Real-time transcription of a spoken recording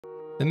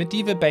The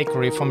Medieval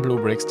Bakery from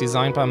BlueBrixx,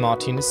 designed by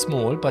Martin, is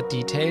small but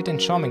detailed and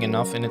charming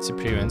enough in its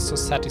appearance to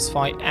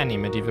satisfy any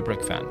medieval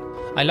brick fan.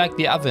 I like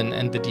the oven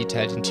and the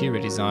detailed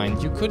interior design.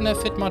 You couldn't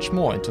have fit much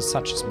more into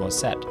such a small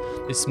set.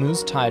 The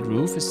smooth tiled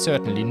roof is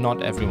certainly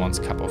not everyone's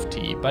cup of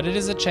tea, but it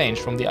is a change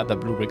from the other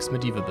BlueBrixx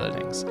medieval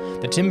buildings.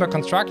 The timber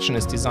construction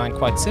is designed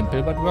quite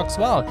simple but works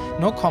well.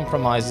 No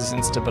compromises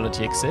in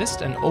stability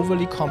exist, and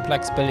overly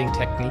complex building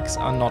techniques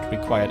are not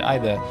required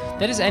either.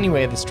 That is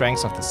anyway the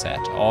strengths of the set.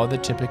 All the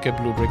typical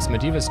BlueBrixx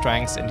medieval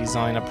strengths in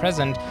design are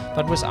present,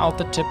 but without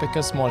the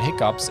typical small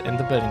hiccups in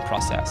the building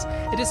process.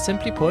 It is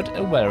simply put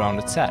a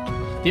well-rounded set.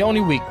 The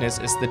only weakness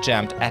is the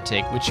jammed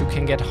attic, which you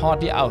can get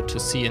hardly out to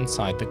see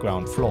inside the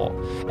ground floor.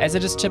 As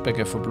it is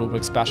typical for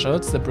BlueBrixx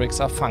specials, the bricks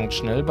are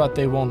functional, but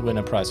they won't win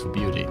a prize for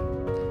beauty.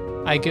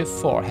 I give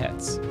 4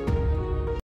 heads.